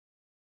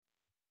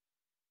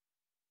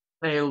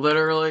They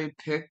literally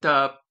picked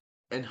up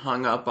and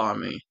hung up on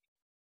me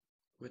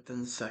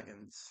within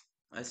seconds.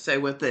 I say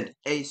within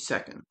a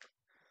second.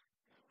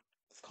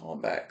 Let's call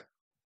him back.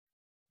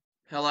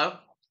 Hello?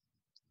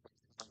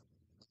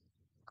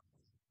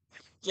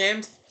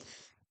 James,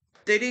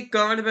 dedi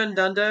galiba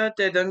danda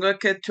dedanga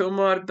ke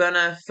tumor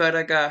bana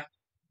feraga.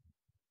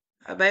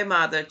 Abey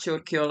mother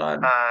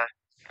churkiolan.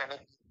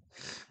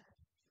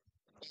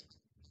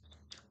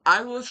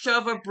 I will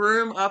shove a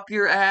broom up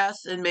your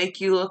ass and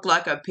make you look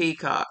like a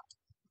peacock.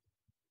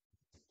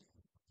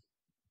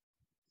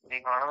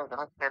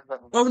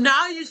 Oh,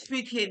 now you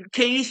speak in.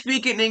 Can you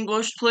speak in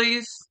English,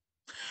 please?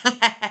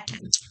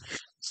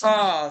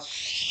 Oh,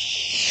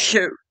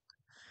 shoot.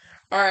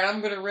 Alright,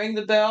 I'm gonna ring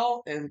the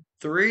bell in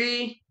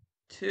 3,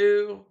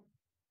 2,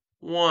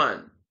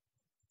 1.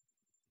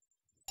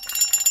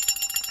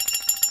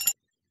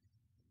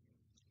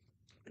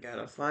 I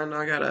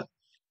gotta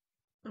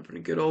open a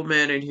good old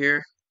man in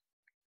here.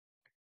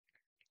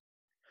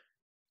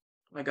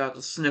 I got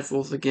the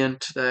sniffles again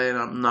today and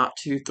I'm not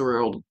too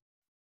thrilled.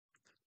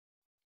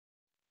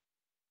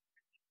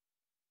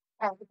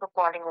 Thank you for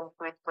calling in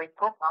Quick Quick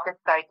This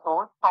side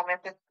host. How may I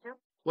assist you?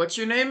 What's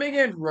your name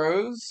again?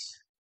 Rose?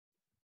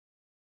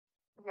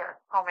 Yes,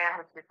 how may I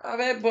help you?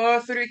 Vabbè, boh,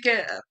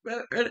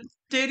 perché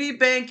Teddy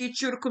Banky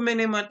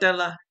Churkumene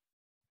Matella.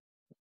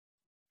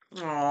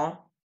 Aw.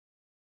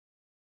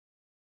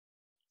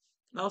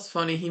 That was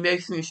funny. He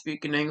makes me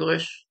speak in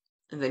English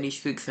and then he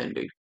speaks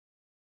Hindi.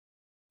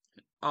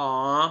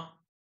 Aw.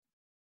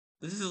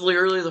 This is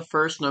literally the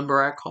first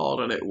number I called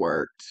and it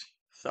worked.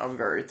 So I'm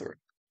very thrilled.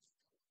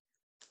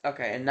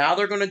 Okay, and now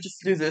they're gonna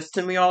just do this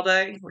to me all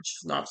day, which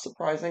is not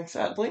surprising,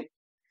 sadly.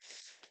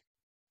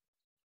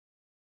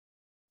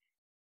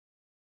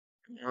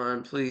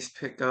 Please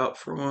pick up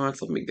for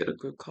once. Let me get a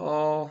good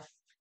call.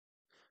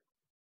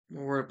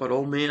 I'm worried about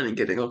old man and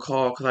getting a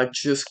call because I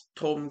just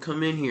told him to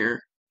come in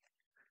here.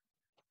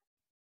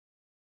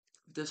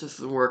 If this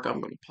doesn't work,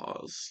 I'm gonna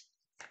pause.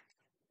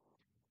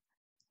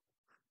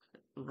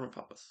 I'm gonna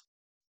pause.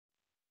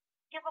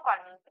 Thank you for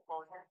calling in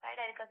support. This side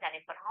Erica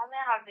Jennifer. How may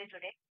I help you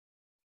today?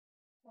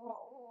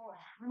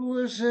 Who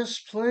is this,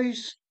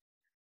 please?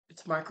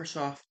 It's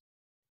Microsoft.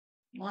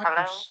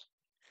 Hello?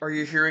 Are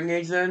your hearing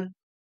aids in?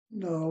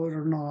 No,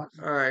 they're not.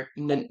 Alright,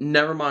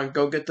 never mind.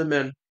 Go get them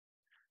in.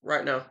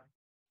 Right now.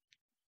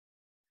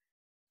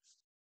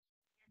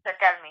 So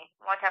tell me,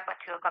 what happened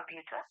to your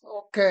computer?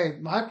 Okay,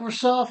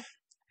 Microsoft,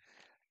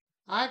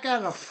 I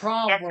got a Yes, sir.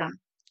 problem.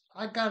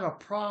 I got a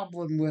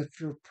problem with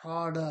your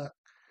product.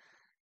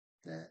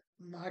 That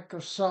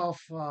Microsoft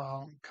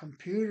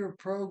computer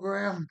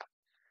program.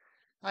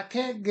 I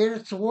can't get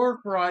it to work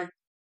right.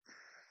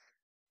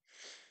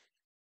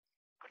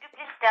 Could you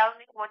please tell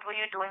me what were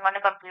you doing on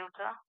the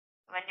computer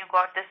when you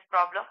got this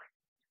problem?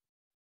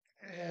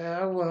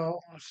 Yeah,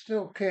 well, I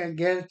still can't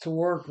get it to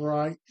work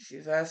right.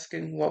 She's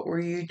asking what were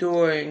you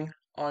doing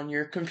on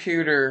your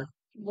computer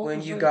What when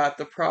was you it? got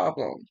the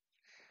problem?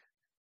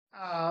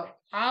 I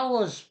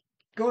was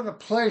going to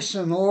place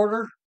an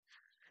order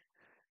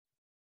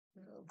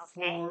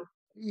Okay. for,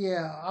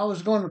 yeah, I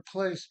was going to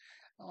place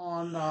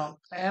on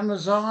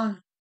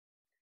Amazon,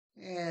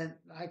 and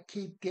I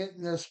keep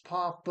getting this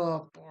pop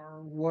up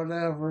or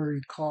whatever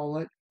you call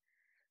it,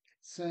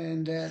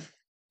 saying that,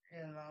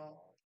 you know,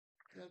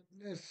 that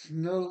it's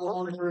no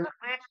longer.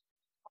 Wait,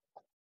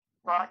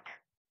 what?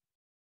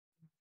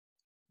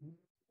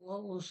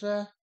 What was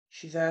that?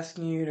 She's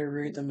asking you to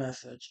read the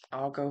message.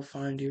 I'll go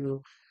find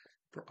you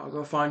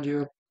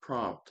a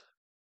prompt.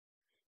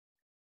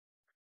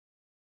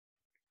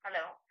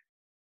 Hello?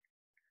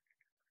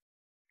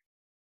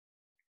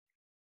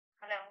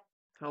 Hello?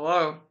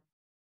 Hello?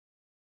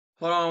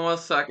 Hold on 1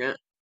 second.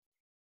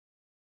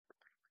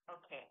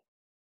 Okay.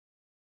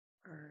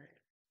 Alright.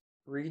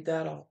 Read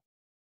that all.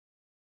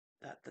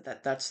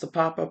 That's the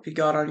pop-up you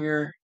got on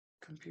your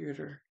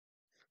computer.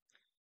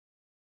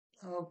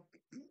 Oh,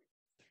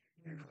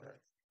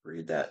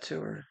 Read that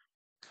to her.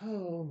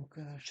 oh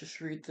gosh.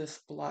 Just read this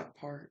black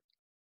part.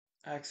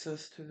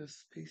 Access to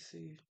this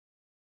PC.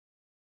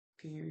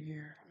 Can you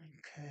hear?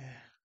 Okay.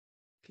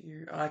 Can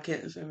you? I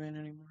can't zoom in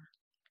anymore.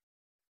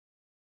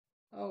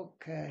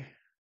 Okay.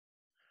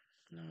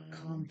 No.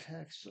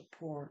 Contact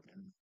support.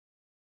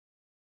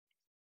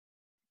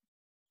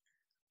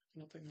 I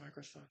don't think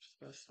Microsoft's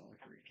best on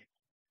reading.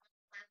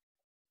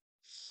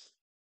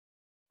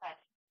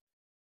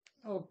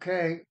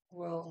 Okay.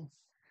 Well,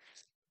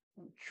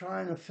 I'm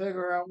trying to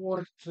figure out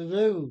what to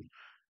do.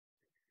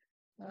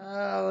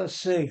 Let's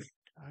see.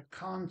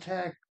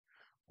 Contact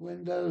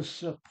Windows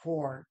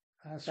support.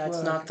 That's That's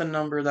what not the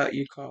number that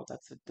you called.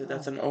 That's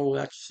Oh, an old.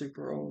 That's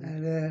super old.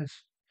 it is.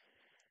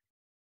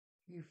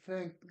 You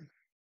think?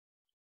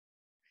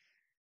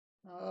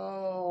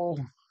 Oh,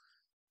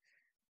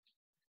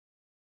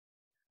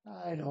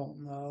 I don't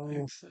know.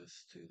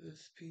 Access to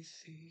this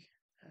PC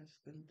has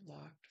been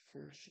blocked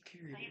for So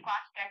security. you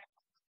can't get.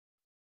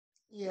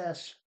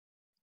 Yes.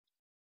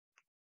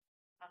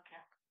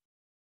 Okay.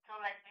 So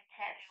let me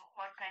tell you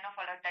what kind of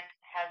alert that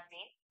has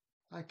been.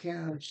 I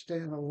can't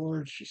understand a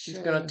word she's She's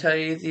saying. gonna tell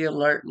you the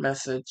alert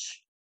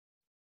message.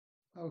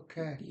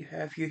 Okay. You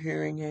have your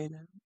hearing aid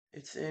in.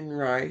 It's in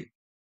right.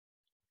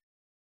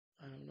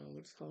 I don't know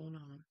what's going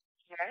on.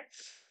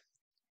 Yes.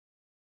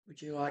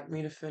 Would you like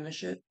me to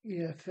finish it?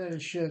 Yeah,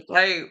 finish it.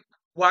 Hey,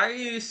 why are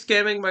you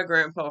scamming my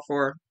grandpa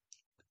for?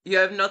 You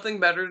have nothing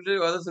better to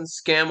do other than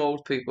scam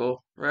old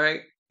people,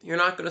 right? You're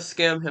not gonna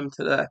scam him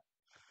today.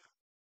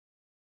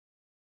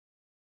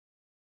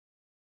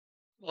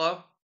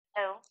 Hello?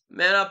 Hello.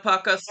 Mena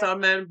paka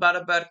samen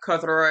barabet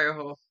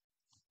kadroyeho.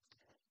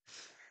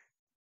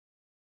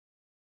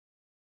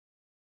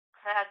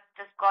 I have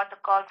just got a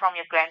call from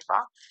your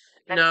grandpa.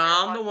 No,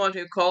 I'm the one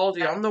who called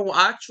you. I'm the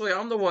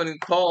one who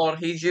called.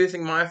 He's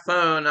using my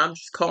phone. I'm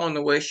just calling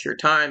to waste your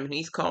time, and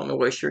he's calling to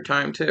waste your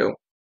time too.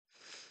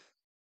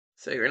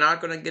 So you're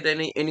not gonna get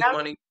any Now,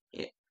 money.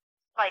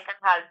 I can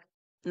help.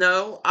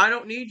 No, I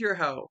don't need your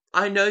help.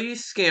 I know you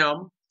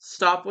scam.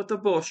 Stop with the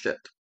bullshit.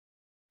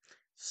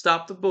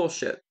 Stop the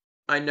bullshit.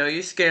 I know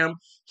you scam.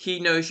 He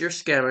knows you're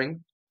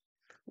scamming.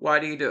 Why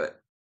do you do it?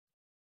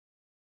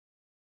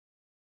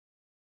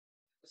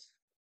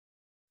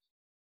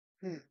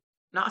 Hmm.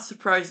 Not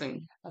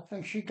surprising. I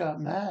think she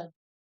got mad.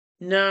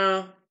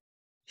 No,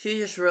 she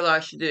just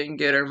realized she didn't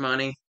get her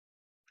money.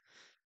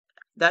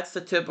 That's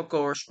the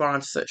typical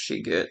response that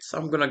she gets.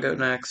 I'm gonna go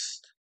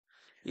next.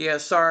 Yeah,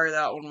 sorry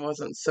that one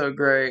wasn't so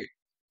great.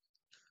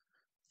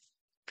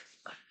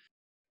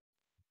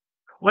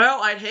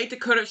 Well, I'd hate to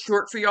cut it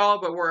short for y'all,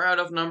 but we're out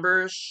of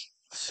numbers.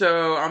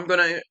 So I'm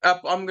gonna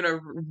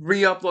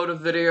re-upload a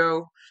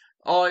video.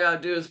 All I gotta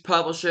do is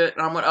publish it,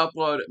 and I'm gonna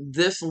upload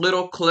this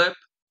little clip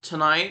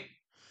tonight.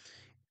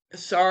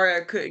 Sorry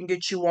I couldn't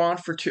get you on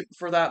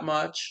for that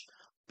much,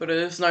 but it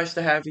is nice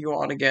to have you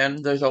on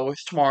again. There's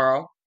always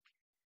tomorrow.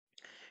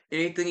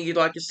 Anything you'd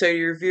like to say to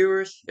your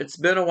viewers? It's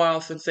been a while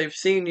since they've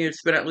seen you.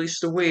 It's been at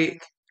least a week.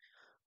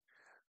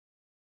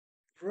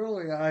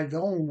 Really, I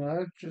don't.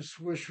 I just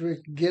wish we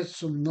could get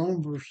some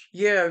numbers.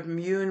 Yeah,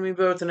 you and me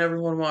both and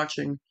everyone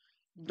watching.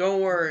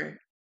 Don't worry.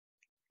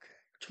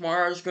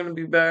 Tomorrow's going to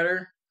be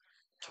better.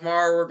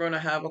 Tomorrow we're going to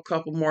have a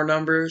couple more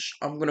numbers.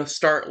 I'm going to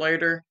start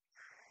later.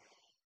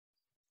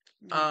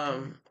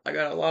 I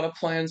got a lot of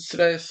plans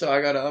today, so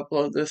I got to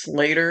upload this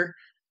later.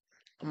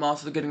 I'm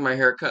also getting my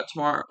hair cut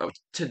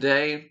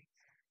today.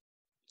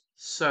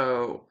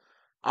 So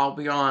I'll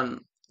be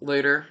on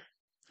later.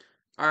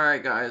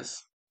 Alright,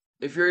 guys.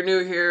 If you're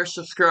new here,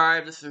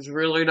 subscribe. This is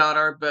really not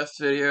our best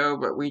video,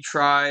 but we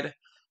tried.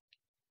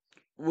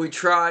 We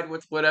tried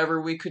with whatever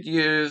we could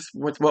use,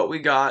 with what we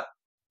got.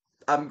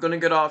 I'm gonna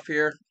get off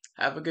here.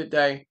 Have a good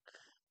day.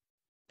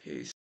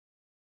 Peace.